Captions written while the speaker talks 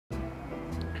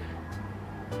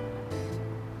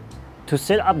To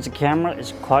set up the camera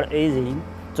is quite easy.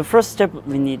 The first step,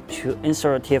 we need to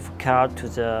insert a TF card to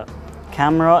the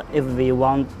camera if we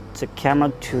want the camera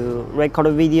to record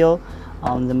a video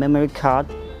on the memory card.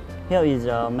 Here is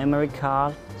a memory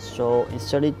card, so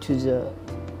insert it to the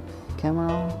camera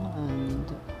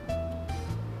and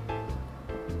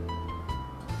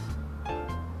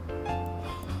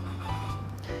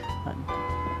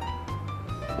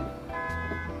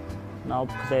now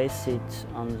place it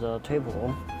on the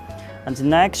table. And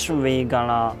next, we're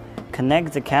gonna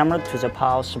connect the camera to the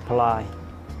power supply.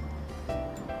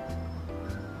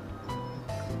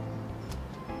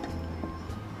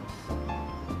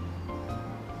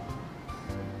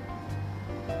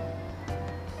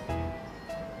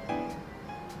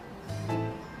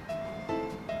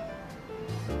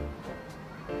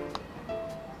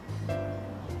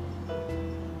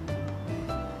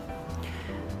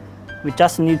 We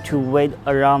just need to wait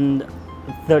around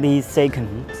 30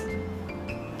 seconds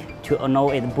to allow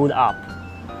it boot up.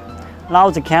 Now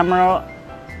the camera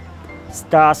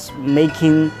starts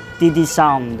making DD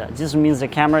sound. This means the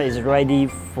camera is ready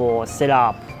for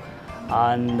setup.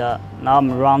 And now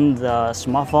I'm run the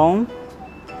smartphone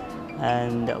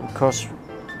and of course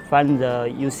find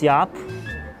the yoosee app.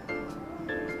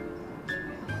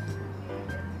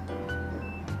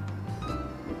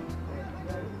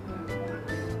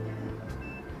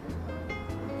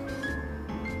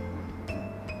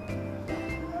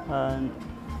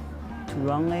 To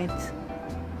run it,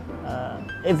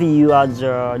 if you are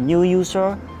the new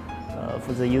user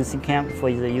for the yoosee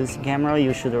camera,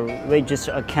 you should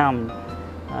register account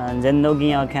and then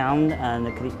login account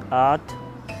and click add.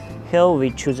 Here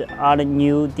we choose add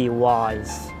new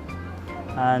device,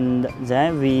 and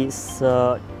then we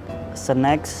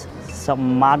select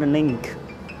Smartlink,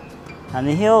 and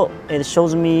here it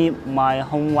shows me my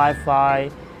home Wi-Fi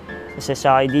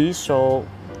SSID. So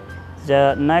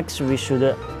the next we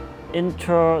should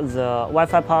enter the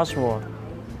Wi-Fi password.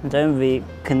 Then we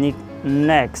connect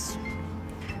next,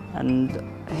 and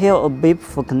here a beep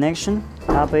for connection.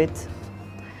 Tap it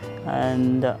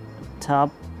and tap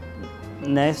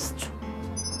next.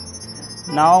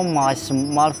 Now my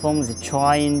smartphone is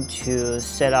trying to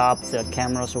set up the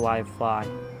camera's Wi-Fi.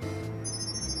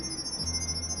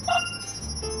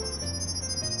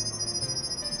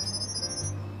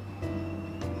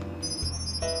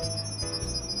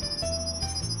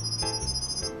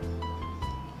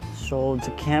 So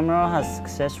the camera has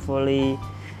successfully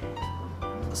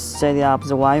set up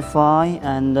the Wi-Fi,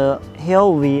 and here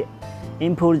we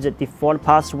input the default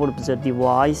password of the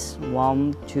device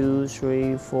 1 2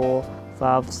 3 4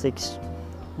 5 6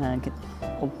 and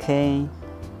OK.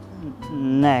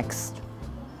 Next,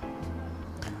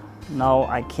 now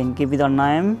I can give it a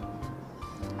name,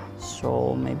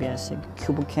 so maybe I say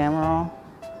cube camera.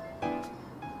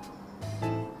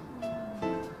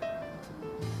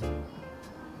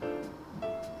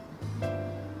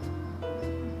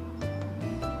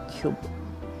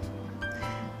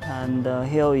 And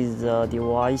here is the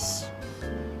device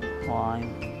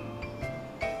line.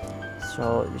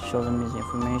 So it shows me the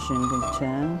information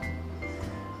content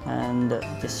and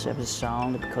disable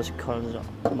sound because it causes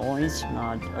noise.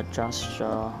 Now adjust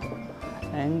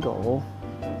angle.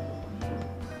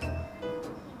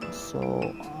 So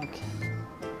okay.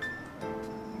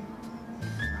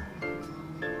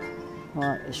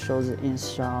 Right, it shows the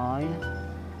inside.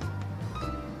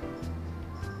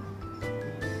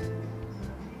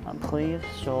 Clear.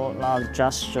 So now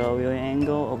adjust the viewing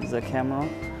angle of the camera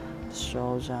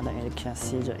so that it can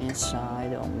see the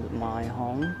inside of my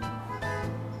home.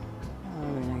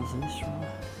 Like this one.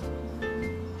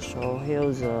 So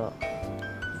here's the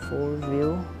full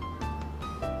view.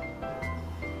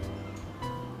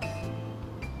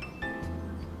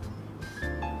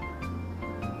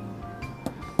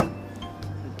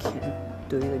 I can't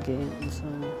do it again. So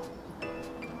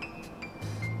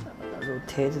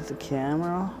rotate the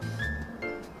camera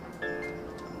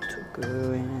to go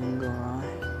and go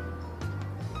right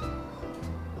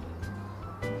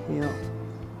here.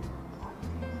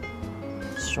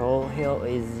 So here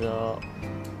is the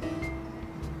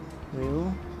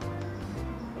view.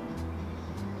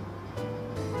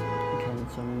 You can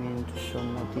zoom in to show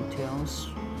more details.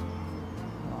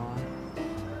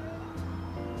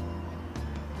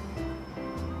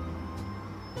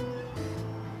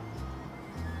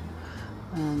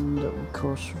 And of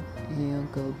course here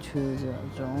go to the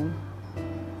zone,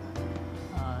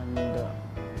 and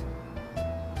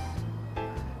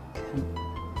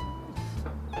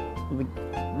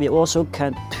we also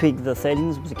can tweak the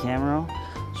settings of the camera.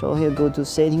 So here go to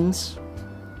settings.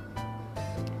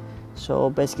 So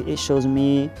basically it shows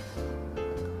me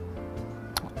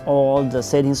all the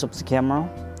settings of the camera.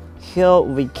 Here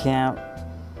we can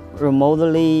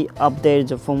remotely update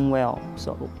the firmware.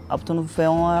 So update the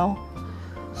firmware.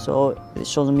 So it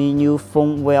shows me new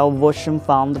firmware version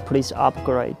found. Please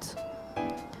upgrade.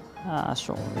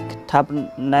 So we can tap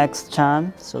next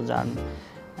time so that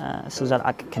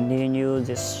I can continue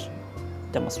this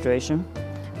demonstration.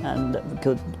 And we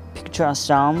could picture a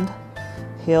sound.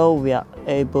 Here we are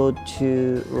able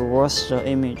to reverse the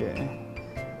image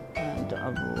and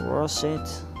reverse it.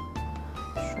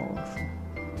 So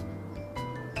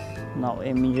now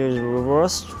image is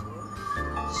reversed.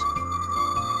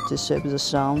 Disable the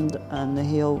sound, and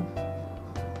here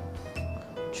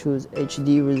choose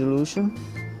HD resolution.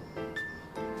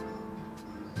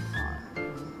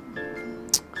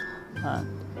 And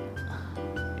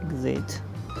exit.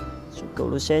 So go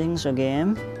to settings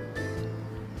again,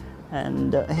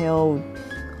 and here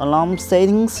alarm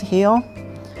settings here.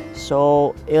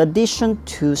 So in addition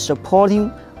to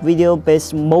supporting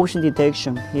video-based motion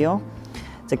detection here,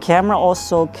 the camera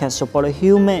also can support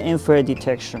human infrared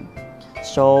detection.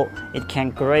 So it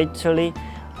can greatly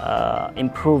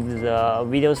improve the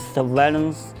video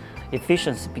surveillance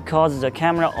efficiency, because the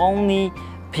camera only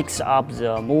picks up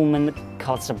the movement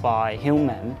caused by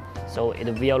human, so it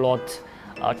will not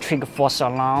trigger false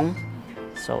alarm.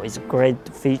 So it's a great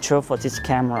feature for this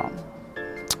camera.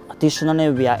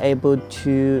 Additionally, we are able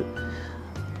to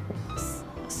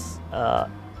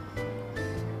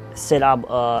set up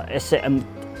a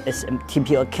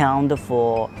SMTP account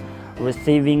for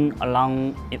receiving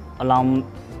alarm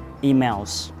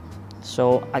emails.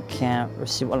 So I can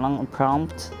receive alarm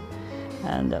prompt,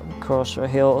 and of course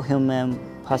here human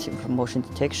passive motion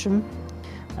detection.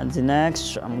 And the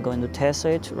next I'm going to test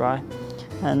it, right?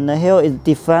 And here is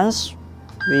defense.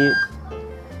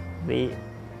 We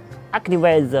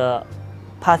activate the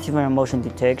passive motion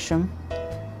detection,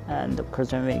 and the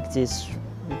person with this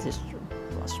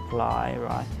supply,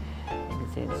 right?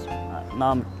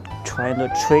 Now I'm trying to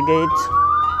trigger it.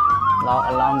 Now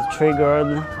alarm is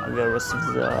triggered. I will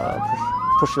receive the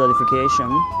push notification.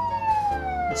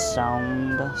 The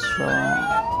sound. So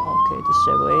okay,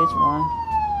 disable it, right?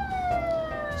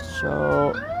 So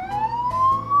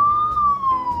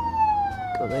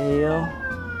go to here.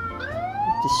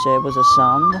 Disable the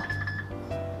sound.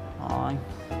 Alright.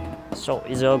 So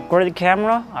it's a great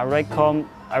camera. I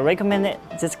recommend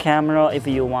this camera if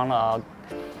you want a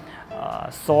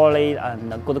solid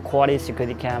and good quality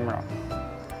security camera.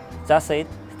 That's it.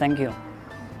 Thank you.